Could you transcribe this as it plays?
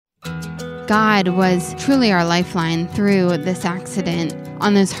God was truly our lifeline through this accident.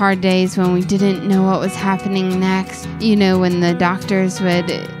 On those hard days when we didn't know what was happening next, when the doctors would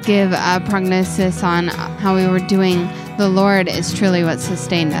give a prognosis on how we were doing, the Lord is truly what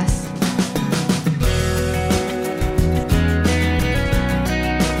sustained us.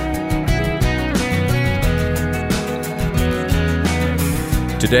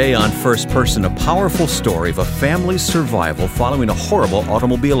 Today on First Person, a powerful story of a family's survival following a horrible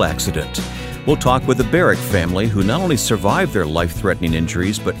automobile accident. We'll talk with the Barrick family, who not only survived their life-threatening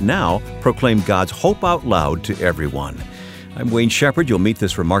injuries, but now proclaim God's hope out loud to everyone. I'm Wayne Shepherd. You'll meet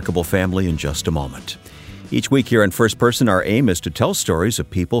this remarkable family in just a moment. Each week here in First Person, our aim is to tell stories of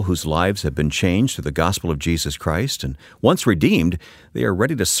people whose lives have been changed through the gospel of Jesus Christ, and once redeemed, they are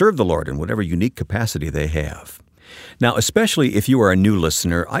ready to serve the Lord in whatever unique capacity they have. Now, especially if you are a new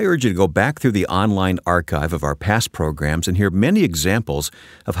listener, I urge you to go back through the online archive of our past programs and hear many examples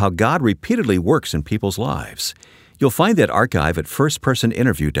of how God repeatedly works in people's lives. You'll find that archive at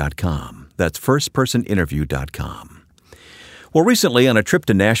firstpersoninterview.com. That's firstpersoninterview.com. Well, recently on a trip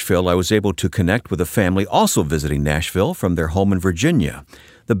to Nashville, I was able to connect with a family also visiting Nashville from their home in Virginia.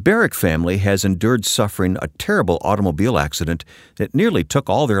 The Barrick family has endured suffering a terrible automobile accident that nearly took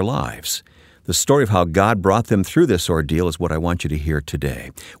all their lives. The story of how God brought them through this ordeal is what I want you to hear today.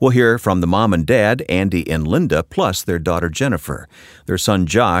 We'll hear from the mom and dad, Andy and Linda, plus their daughter, Jennifer. Their son,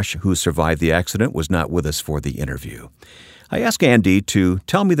 Josh, who survived the accident, was not with us for the interview. I asked Andy to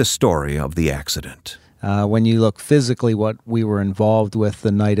tell me the story of the accident. When you look physically what we were involved with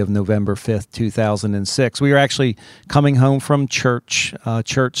the night of November 5th, 2006, we were actually coming home from church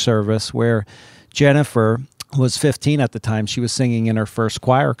service where Jennifer was 15 at the time. She was singing in her first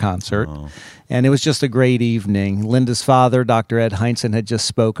choir concert, and it was just a great evening. Linda's father, Dr. Ed Heinzen, had just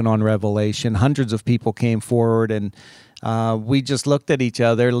spoken on Revelation. Hundreds of people came forward, and we just looked at each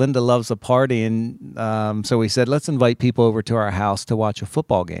other. Linda loves a party, and so we said, let's invite people over to our house to watch a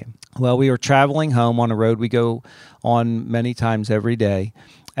football game. Well, we were traveling home on a road we go on many times every day.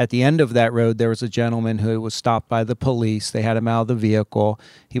 At the end of that road, there was a gentleman who was stopped by the police. They had him out of the vehicle.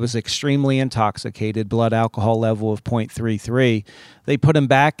 He was extremely intoxicated, blood alcohol level of 0.33. They put him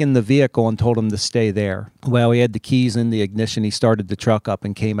back in the vehicle and told him to stay there. Well, he had the keys in the ignition. He started the truck up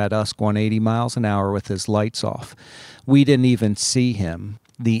and came at us going 80 miles an hour with his lights off. We didn't even see him.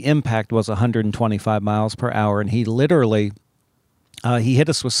 The impact was 125 miles per hour, and he literally... he hit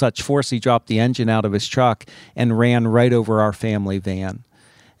us with such force, he dropped the engine out of his truck and ran right over our family van.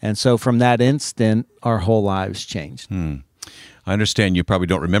 And so from that instant, our whole lives changed. I understand you probably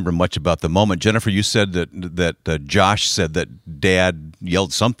don't remember much about the moment. Jennifer, you said that Josh said that Dad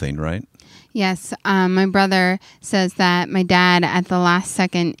yelled something, right? Yes, my brother says that my dad at the last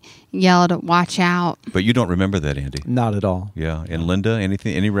second yelled, "Watch out." But you don't remember that, Andy? Not at all. Yeah. And Linda,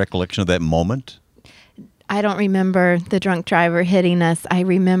 any recollection of that moment? I don't remember the drunk driver hitting us. I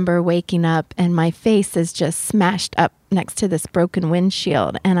remember waking up and my face is just smashed up next to this broken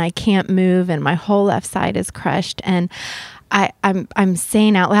windshield and I can't move and my whole left side is crushed. And I'm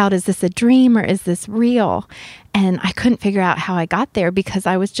saying out loud, is this a dream or is this real? And I couldn't figure out how I got there because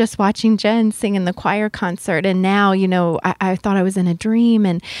I was just watching Jen sing in the choir concert. And now, I thought I was in a dream.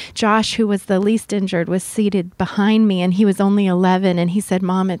 And Josh, who was the least injured, was seated behind me. And he was only 11. And he said,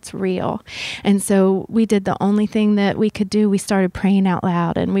 "Mom, it's real." And so we did the only thing that we could do. We started praying out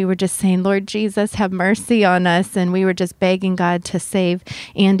loud. And we were just saying, "Lord Jesus, have mercy on us." And we were just begging God to save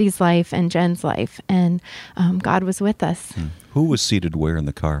Andy's life and Jen's life. And God was with us. Who was seated where in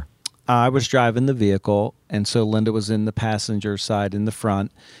the car? I was driving the vehicle, and so Linda was in the passenger side in the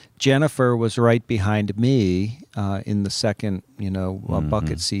front. Jennifer was right behind me in the second,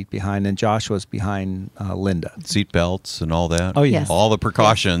 bucket seat behind, and Josh was behind Linda. Seat belts and all that? Oh, yeah. Yes. All the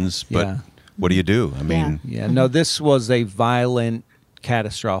precautions, but Yeah. what do you do? I mean... No, this was a violent,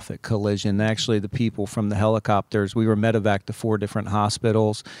 catastrophic collision. Actually, the people from the helicopters, we were medevaced to 4 different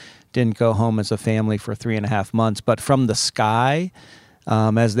hospitals, didn't go home as a family for 3.5 months, but from the sky...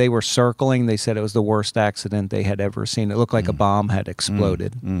 as they were circling, they said it was the worst accident they had ever seen. It looked like a bomb had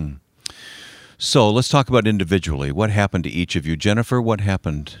exploded. So let's talk about individually. What happened to each of you? Jennifer, what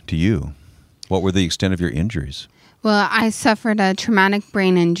happened to you? What were the extent of your injuries? Well, I suffered a traumatic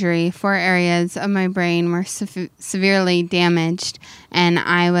brain injury. 4 areas of my brain were severely damaged, and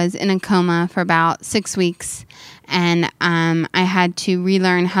I was in a coma for about 6 weeks. And I had to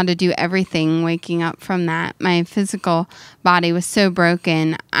relearn how to do everything waking up from that. My physical body was so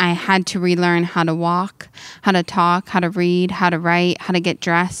broken, I had to relearn how to walk, how to talk, how to read, how to write, how to get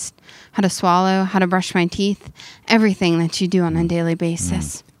dressed, how to swallow, how to brush my teeth, everything that you do on a daily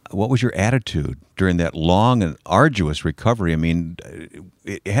basis. what was your attitude during that long and arduous recovery? I mean,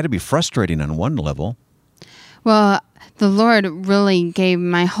 it had to be frustrating on one level. Well, the Lord really gave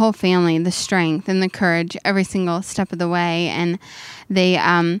my whole family the strength and the courage every single step of the way. And they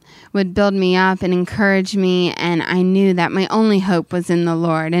would build me up and encourage me. And I knew that my only hope was in the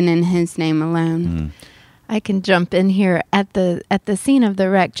Lord and in His name alone. I can jump in here. At the scene of the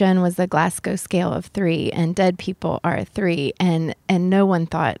wreck, Jen was a Glasgow scale of 3, and dead people are a 3. And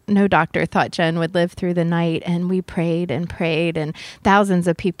no doctor thought Jen would live through the night. And we prayed, and thousands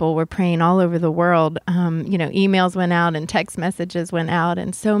of people were praying all over the world. Emails went out and text messages went out,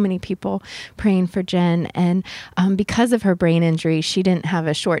 and so many people praying for Jen. And because of her brain injury, she didn't have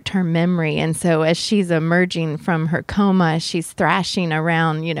a short-term memory. And so as she's emerging from her coma, she's thrashing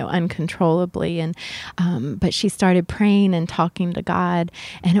around, uncontrollably. And but she started praying and talking to God,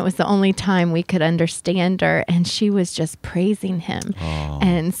 and it was the only time we could understand her. And she was just praising Him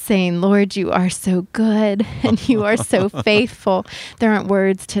and saying, "Lord, you are so good and you are so faithful. There aren't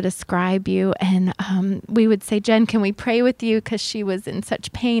words to describe you." And we would say, "Jen, can we pray with you?" Because she was in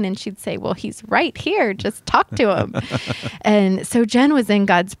such pain. And she'd say, "Well, He's right here. Just talk to Him." And so Jen was in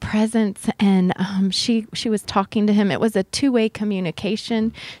God's presence, and she was talking to Him. It was a two-way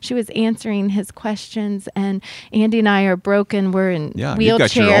communication. She was answering His questions. And Andy and I are broken. We're in wheelchairs. You've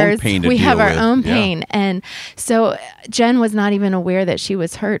got your own pain to we deal have our with. own pain. And so Jen was not even aware that she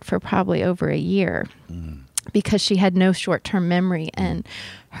was hurt for probably over a year because she had no short-term memory. And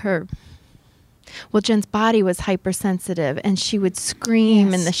Jen's body was hypersensitive, and she would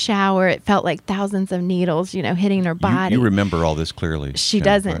scream in the shower. It felt like thousands of needles, hitting her body. You remember all this clearly. She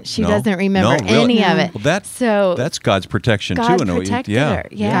doesn't. She doesn't remember any of it. Well, that's God's protection God too. protected her.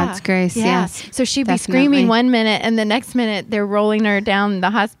 Yeah. God's grace, yes. So she'd be Definitely. screaming one minute, and the next minute they're rolling her down the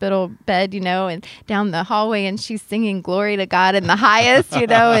hospital bed, and down the hallway, and she's singing "Glory to God" in the highest,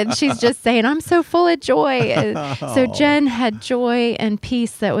 and she's just saying, "I'm so full of joy." And so Jen had joy and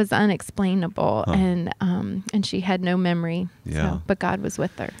peace that was unexplainable. And she had no memory. Yeah. But God was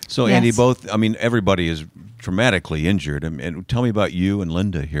with her. So Yes. Andy, everybody is traumatically injured. And tell me about you and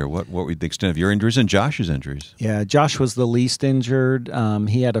Linda here. What were the extent of your injuries and Josh's injuries? Yeah, Josh was the least injured.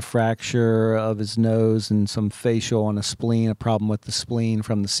 He had a fracture of his nose and some facial and a problem with the spleen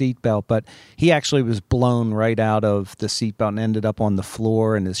from the seatbelt. But he actually was blown right out of the seatbelt and ended up on the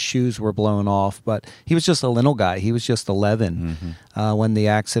floor, and his shoes were blown off. But he was just a little guy. He was just 11 when the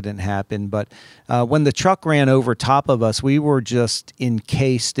accident happened. But when the truck ran over top of us, we were just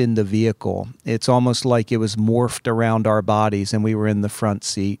encased in the vehicle. It's almost like it was morphed around our bodies, and we were in the front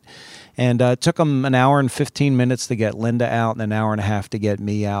seat. And it took them an hour and 15 minutes to get Linda out and an hour and a half to get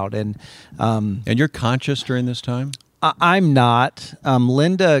me out. And you're conscious during this time? I'm not.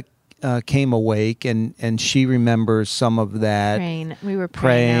 Linda came awake, and she remembers some of that. We were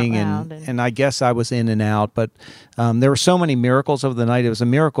praying out loud. And I guess I was in and out, but there were so many miracles of the night. It was a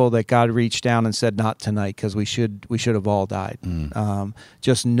miracle that God reached down and said, "Not tonight," because we should have all died.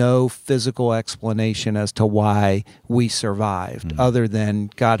 Just no physical explanation as to why we survived, other than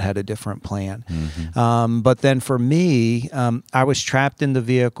God had a different plan. But then for me, I was trapped in the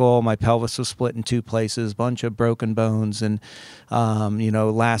vehicle. My pelvis was split in 2 places, bunch of broken bones, and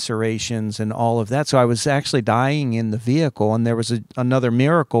lacerations and all of that. So I was actually dying in the vehicle. And there was another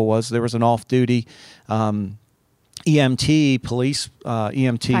miracle was there was an off-duty EMT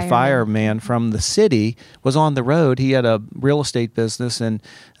fireman from the city was on the road. He had a real estate business, and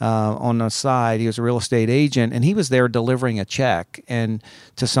on the side, he was a real estate agent, and he was there delivering a check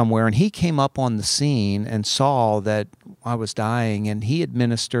to somewhere. And he came up on the scene and saw that I was dying, and he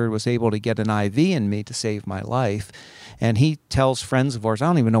was able to get an IV in me to save my life. And he tells friends of ours, "I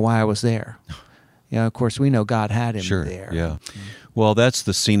don't even know why I was there." Of course, we know God had him there. Yeah. Well, that's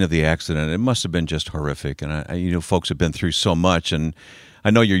the scene of the accident. It must have been just horrific. And folks have been through so much, and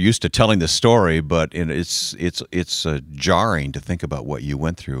I know you're used to telling the story, but it's jarring to think about what you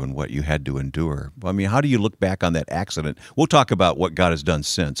went through and what you had to endure. I mean, how do you look back on that accident? We'll talk about what God has done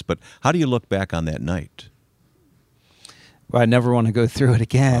since, but how do you look back on that night? Well, I never want to go through it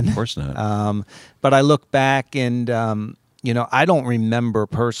again. Of course not. But I look back and, I don't remember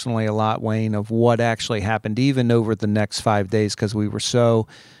personally a lot, Wayne, of what actually happened, even over the next 5 days, because we were so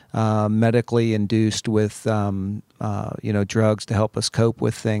medically induced with, drugs to help us cope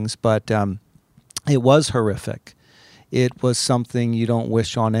with things. But it was horrific. It was something you don't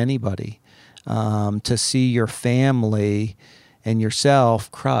wish on anybody, to see your family and yourself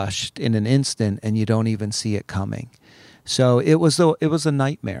crushed in an instant, and you don't even see it coming. So it was a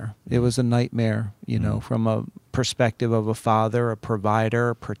nightmare. It was a nightmare, from perspective of a father, a provider,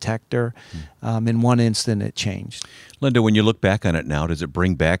 a protector. In one instant, it changed. Linda, when you look back on it now, does it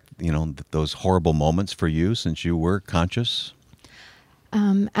bring back, those horrible moments for you since you were conscious?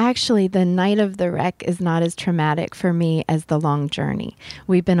 Actually, the night of the wreck is not as traumatic for me as the long journey.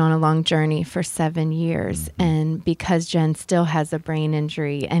 We've been on a long journey for 7 years, and because Jen still has a brain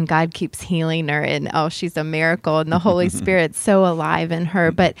injury and God keeps healing her, and she's a miracle, and the Holy Spirit's so alive in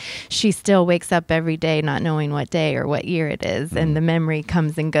her, but she still wakes up every day not knowing what day or what year it is, and the memory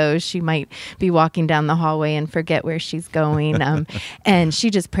comes and goes. She might be walking down the hallway and forget where she's going, and she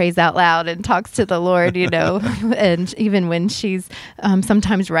just prays out loud and talks to the Lord, and even when she's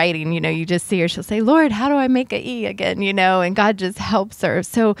sometimes writing, you just see her, she'll say, Lord, how do I make an E again, and God just helps her.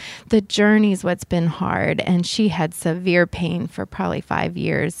 So the journey's what's been hard, and she had severe pain for probably 5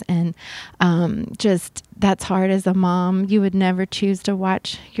 years, and just that's hard as a mom. You would never choose to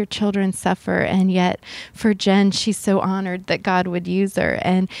watch your children suffer, and yet for Jen, she's so honored that God would use her,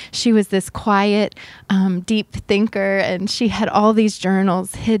 and she was this quiet, deep thinker, and she had all these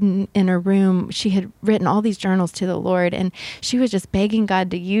journals hidden in her room. She had written all these journals to the Lord, and she was just begging God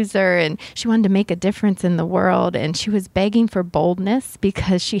to use her, and she wanted to make a difference in the world, and she was begging for boldness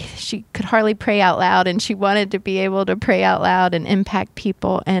because she could hardly pray out loud, and she wanted to be able to pray out loud and impact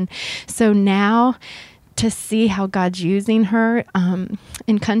people. And so now to see how God's using her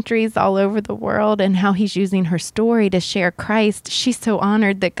in countries all over the world, and how he's using her story to share Christ, she's so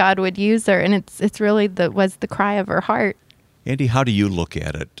honored that God would use her, and it's really was the cry of her heart. Andy, how do you look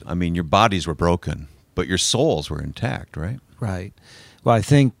at it? I mean, your bodies were broken, but your souls were intact, right? Right. Well, I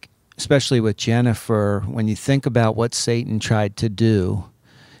think, especially with Jennifer, when you think about what Satan tried to do,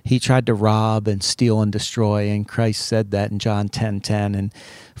 he tried to rob and steal and destroy, and Christ said that in John 10:10. And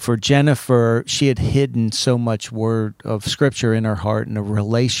for Jennifer, she had hidden so much word of Scripture in her heart and a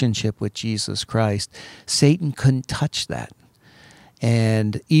relationship with Jesus Christ. Satan couldn't touch that.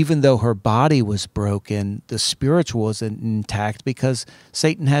 And even though her body was broken, the spiritual was intact because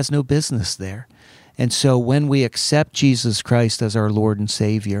Satan has no business there. And so when we accept Jesus Christ as our Lord and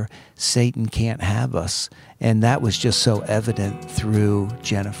Savior, Satan can't have us. And that was just so evident through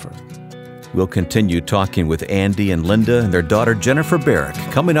Jennifer. We'll continue talking with Andy and Linda and their daughter Jennifer Barrick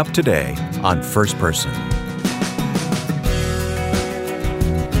coming up today on First Person.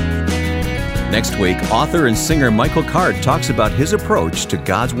 Next week, author and singer Michael Card talks about his approach to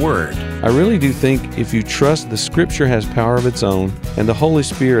God's Word. I really do think if you trust the Scripture has power of its own, and the Holy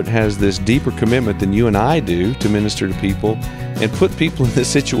Spirit has this deeper commitment than you and I do to minister to people and put people in this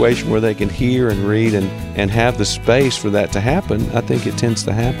situation where they can hear and read and have the space for that to happen, I think it tends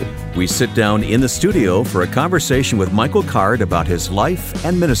to happen. We sit down in the studio for a conversation with Michael Card about his life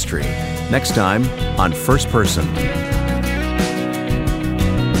and ministry. Next time on First Person.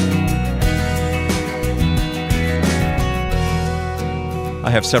 I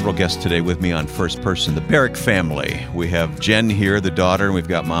have several guests today with me on First Person, the Barrick family. We have Jen here, the daughter, and we've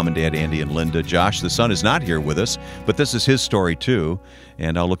got Mom and Dad, Andy and Linda. Josh, the son, is not here with us, but this is his story too,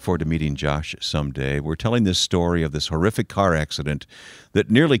 and I'll look forward to meeting Josh someday. We're telling this story of this horrific car accident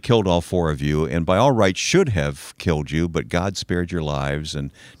that nearly killed all four of you, and by all rights should have killed you, but God spared your lives,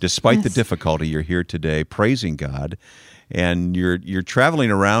 and despite the difficulty, you're here today praising God. And you're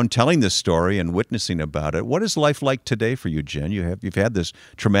traveling around telling this story and witnessing about it. What is life like today for you, Jen? You've had this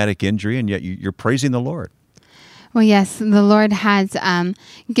traumatic injury, and yet you're praising the Lord. Well, yes, the Lord has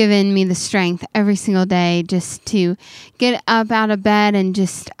given me the strength every single day just to get up out of bed and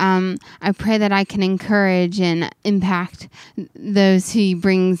just, I pray that I can encourage and impact those who He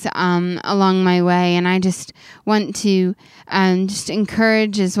brings along my way. And I just want to just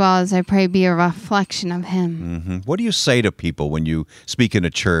encourage as well as I pray be a reflection of Him. Mm-hmm. What do you say to people when you speak in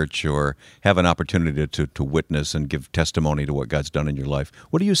a church or have an opportunity to witness and give testimony to what God's done in your life?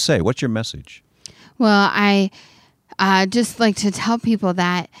 What do you say? What's your message? Well, I just like to tell people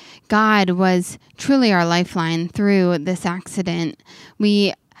that God was truly our lifeline through this accident.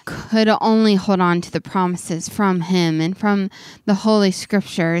 We could only hold on to the promises from Him and from the Holy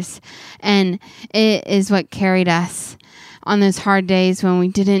Scriptures, and it is what carried us on those hard days when we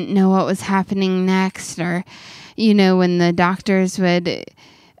didn't know what was happening next, or, when the doctors would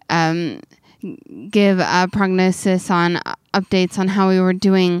give a prognosis on updates on how we were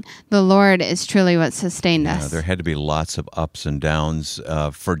doing. The Lord is truly what sustained us. There had to be lots of ups and downs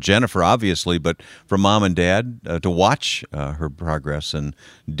for Jennifer, obviously, but for Mom and Dad to watch her progress and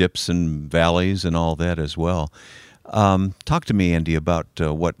dips and valleys and all that as well. Talk to me, Andy, about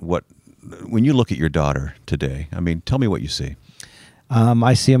what when you look at your daughter today. I mean, tell me what you see.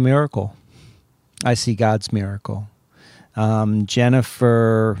 I see a miracle. I see God's miracle.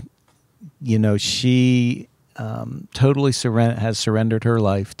 Jennifer, she totally has surrendered her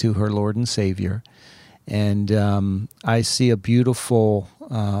life to her Lord and Savior. And I see a beautiful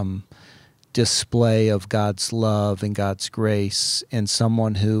display of God's love and God's grace in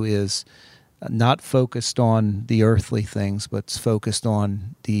someone who is not focused on the earthly things, but focused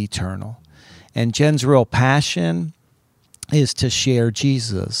on the eternal. And Jen's real passion is to share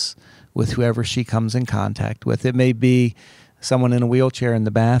Jesus with whoever she comes in contact with. It may be someone in a wheelchair in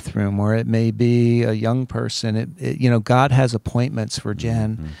the bathroom, or it may be a young person. God has appointments for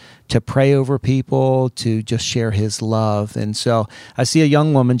Jen to pray over people, to just share his love. And so I see a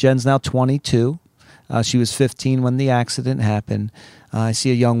young woman. Jen's now 22. She was 15 when the accident happened. I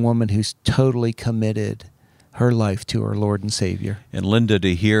see a young woman who's totally committed her life to her Lord and Savior. And Linda,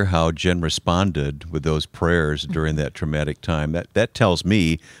 to hear how Jen responded with those prayers during that traumatic time, that tells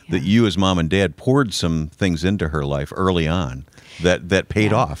me that you as mom and dad poured some things into her life early on that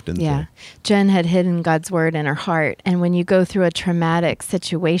paid off, didn't they? Jen had hidden God's word in her heart. And when you go through a traumatic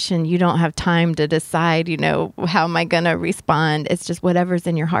situation, you don't have time to decide, how am I going to respond? It's just whatever's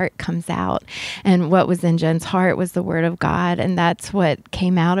in your heart comes out. And what was in Jen's heart was the word of God. And that's what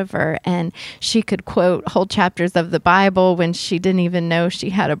came out of her. And she could quote whole chapters of the Bible when she didn't even know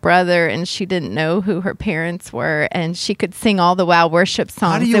she had a brother and she didn't know who her parents were. And she could sing all the WOW worship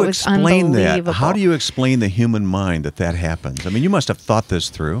songs. How do you it was explain that? unbelievable. How do you explain the human mind that happens? I mean, you must have thought this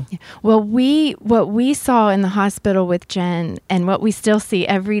through. Well, what we saw in the hospital with Jen, and what we still see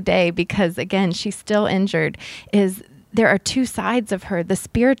every day, because again, she's still injured, is there are two sides of her, the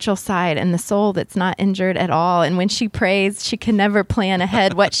spiritual side and the soul that's not injured at all. And when she prays, she can never plan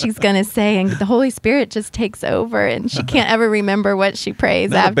ahead what she's going to say. And the Holy Spirit just takes over and she can't ever remember what she prays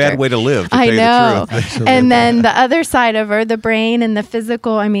Not after. a bad way to live, to I tell know. you the truth. And then the other side of her, the brain and the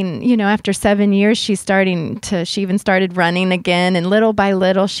physical, after 7 years, she even started running again. And little by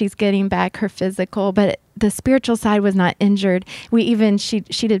little, she's getting back her physical. But the spiritual side was not injured.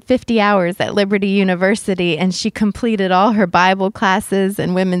 She did 50 hours at Liberty University, and she completed all her Bible classes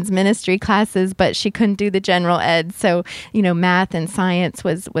and women's ministry classes, but she couldn't do the general ed. So, math and science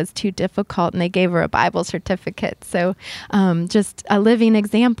was too difficult, and they gave her a Bible certificate. So just a living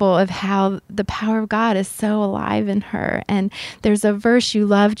example of how the power of God is so alive in her. And there's a verse you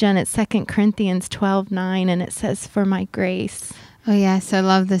love, Jen, it's 2 Corinthians 12:9, and it says, "For my grace." Oh, yes, I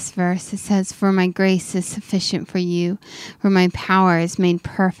love this verse. It says, "For my grace is sufficient for you, for my power is made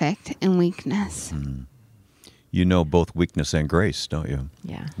perfect in weakness." You know both weakness and grace, don't you?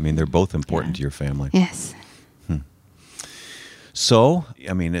 Yeah. I mean, they're both important to your family. Yes. So,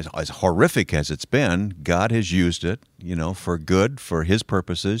 as horrific as it's been, God has used it, for good, for his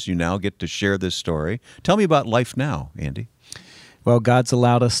purposes. You now get to share this story. Tell me about life now, Andy. Well, God's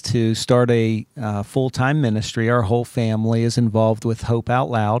allowed us to start a full-time ministry. Our whole family is involved with Hope Out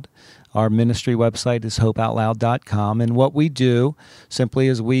Loud. Our ministry website is hopeoutloud.com. And what we do simply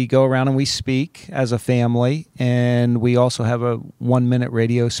is we go around and we speak as a family. And we also have a 1-minute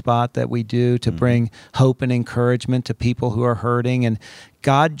radio spot that we do to bring hope and encouragement to people who are hurting. And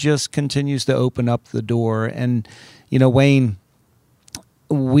God just continues to open up the door. And, Wayne,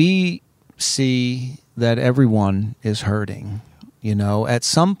 we see that everyone is hurting. At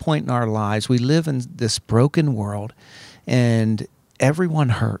some point in our lives, we live in this broken world, and everyone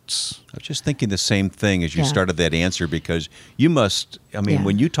hurts. I was just thinking the same thing as you started that answer, because you must,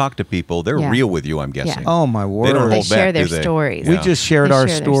 when you talk to people, they're real with you, I'm guessing. Oh, my word. They don't They hold share back, their do they? stories. We just shared our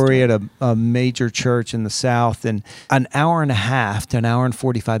They share their story at a major church in the South, and an hour and a half to an hour and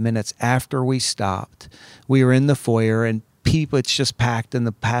 45 minutes after we stopped, we were in the foyer, and people, it's just packed, and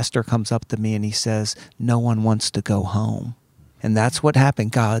the pastor comes up to me and he says, "No one wants to go home." And that's what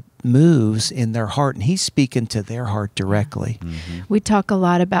happened. God moves in their heart, and he's speaking to their heart directly. We talk a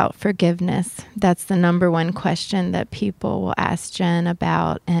lot about forgiveness. That's the number one question that people will ask Jen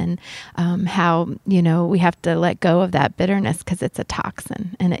about, and how, we have to let go of that bitterness because it's a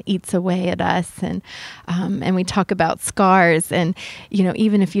toxin and it eats away at us. And we talk about scars, and,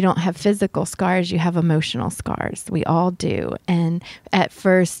 even if you don't have physical scars, you have emotional scars. We all do. And at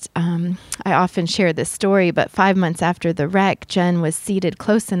first, I often share this story, but 5 months after the wreck, Jen was seated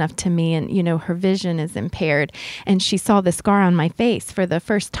close enough to me, and her vision is impaired, and she saw the scar on my face for the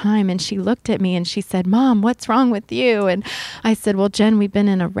first time, and she looked at me and she said, "Mom, what's wrong with you?" And I said, "Well, Jen, we've been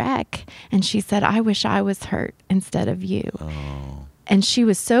in a wreck." And she said, "I wish I was hurt instead of you." And she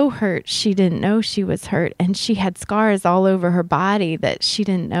was so hurt, she didn't know she was hurt. And she had scars all over her body that she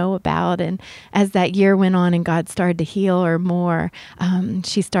didn't know about. And as that year went on and God started to heal her more,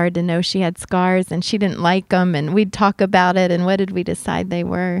 she started to know she had scars, and she didn't like them. And we'd talk about it. And what did we decide they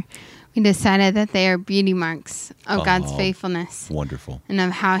were? We decided that they are beauty marks of God's faithfulness. Wonderful. And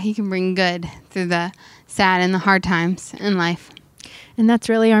of how he can bring good through the sad and the hard times in life. And that's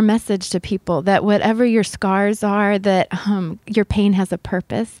really our message to people, that whatever your scars are, that your pain has a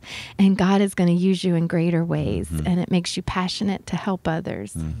purpose, and God is going to use you in greater ways, and it makes you passionate to help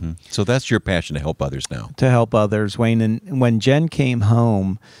others. So that's your passion, to help others now. To help others, Wayne. And when Jen came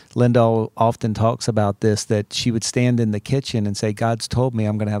home, Linda often talks about this, that she would stand in the kitchen and say, God's told me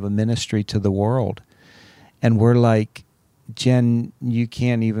I'm going to have a ministry to the world. And we're like, Jen, you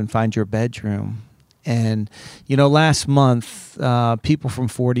can't even find your bedroom. And, last month, people from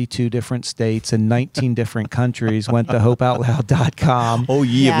 42 different states and 19 different countries went to hopeoutloud.com. Oh,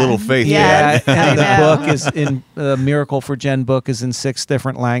 ye of little faith. Yeah, and the book is the Miracle for Jen book is in 6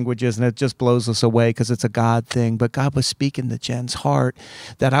 different languages, and it just blows us away because it's a God thing. But God was speaking to Jen's heart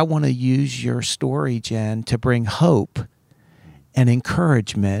that I want to use your story, Jen, to bring hope and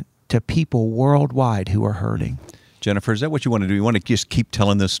encouragement to people worldwide who are hurting. Jennifer, is that what you want to do? You want to just keep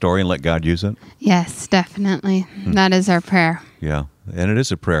telling this story and let God use it? Yes, definitely. That is our prayer. Yeah, and it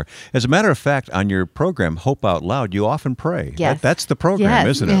is a prayer. As a matter of fact, on your program, Hope Out Loud, you often pray. Yes. That's the program,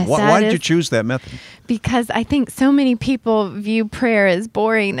 Yes. isn't it? Yes, Why did you choose that method? Because I think so many people view prayer as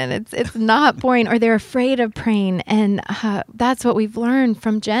boring, and it's not boring, or they're afraid of praying. And that's what we've learned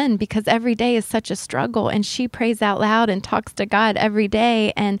from Jen, because every day is such a struggle, and she prays out loud and talks to God every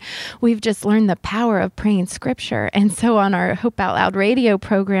day. And we've just learned the power of praying scripture. And so on our Hope Out Loud radio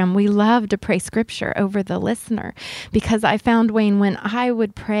program, we love to pray scripture over the listener, because I found, Wayne, when I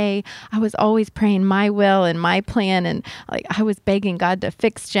would pray, I was always praying my will and my plan, and I was begging God to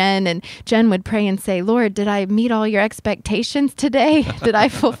fix Jen, and Jen would pray and say, Lord, did I meet all your expectations today? Did I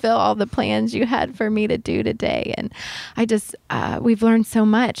fulfill all the plans you had for me to do today? And I just, we've learned so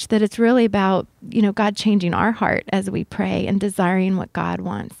much that it's really about, God changing our heart as we pray and desiring what God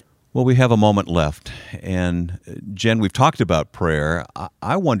wants. Well, we have a moment left. And Jen, we've talked about prayer.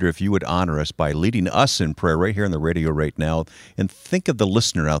 I wonder if you would honor us by leading us in prayer right here on the radio right now. And think of the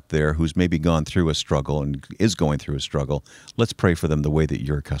listener out there who's maybe gone through a struggle and is going through a struggle. Let's pray for them the way that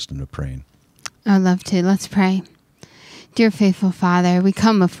you're accustomed to praying. I'd love to. Let's pray. Dear faithful Father, we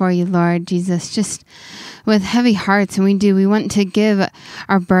come before you, Lord Jesus, just with heavy hearts, and we want to give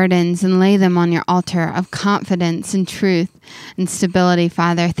our burdens and lay them on your altar of confidence and truth and stability,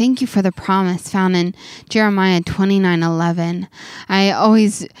 Father. Thank you for the promise found in Jeremiah 29:11. I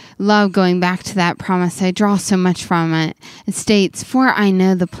always love going back to that promise. I draw so much from it. It states, "For I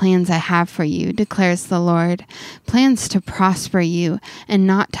know the plans I have for you, declares the Lord, plans to prosper you and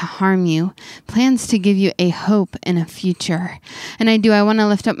not to harm you, plans to give you a hope and a future." And I want to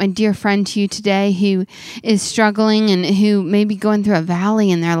lift up my dear friend to you today who is struggling and who may be going through a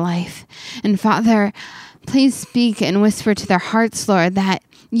valley in their life. And Father, please speak and whisper to their hearts, Lord, that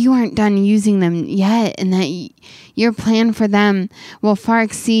you aren't done using them yet, and that your plan for them will far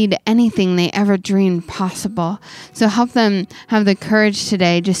exceed anything they ever dreamed possible. So help them have the courage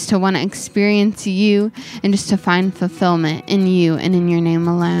today just to want to experience you and just to find fulfillment in you and in your name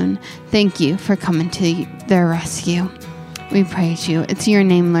alone. Thank you for coming to their rescue. We praise you. It's your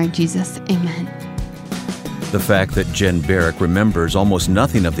name, Lord Jesus. Amen. The fact that Jen Barrick remembers almost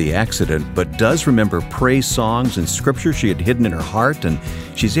nothing of the accident, but does remember praise songs and scripture she had hidden in her heart, and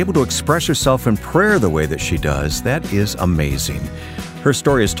she's able to express herself in prayer the way that she does, that is amazing. Her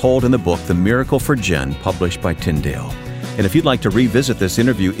story is told in the book, The Miracle for Jen, published by Tyndale. And if you'd like to revisit this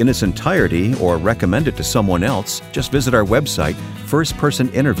interview in its entirety or recommend it to someone else, just visit our website,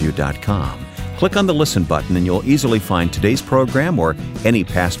 firstpersoninterview.com. Click on the Listen button and you'll easily find today's program or any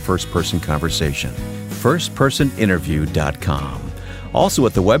past first-person conversation. firstpersoninterview.com. Also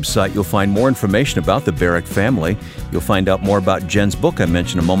at the website, you'll find more information about the Barrick family. You'll find out more about Jen's book I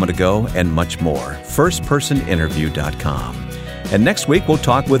mentioned a moment ago and much more. firstpersoninterview.com. And next week, we'll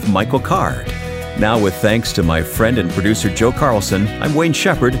talk with Michael Card. Now, with thanks to my friend and producer Joe Carlson, I'm Wayne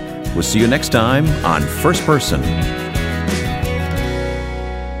Shepherd. We'll see you next time on First Person.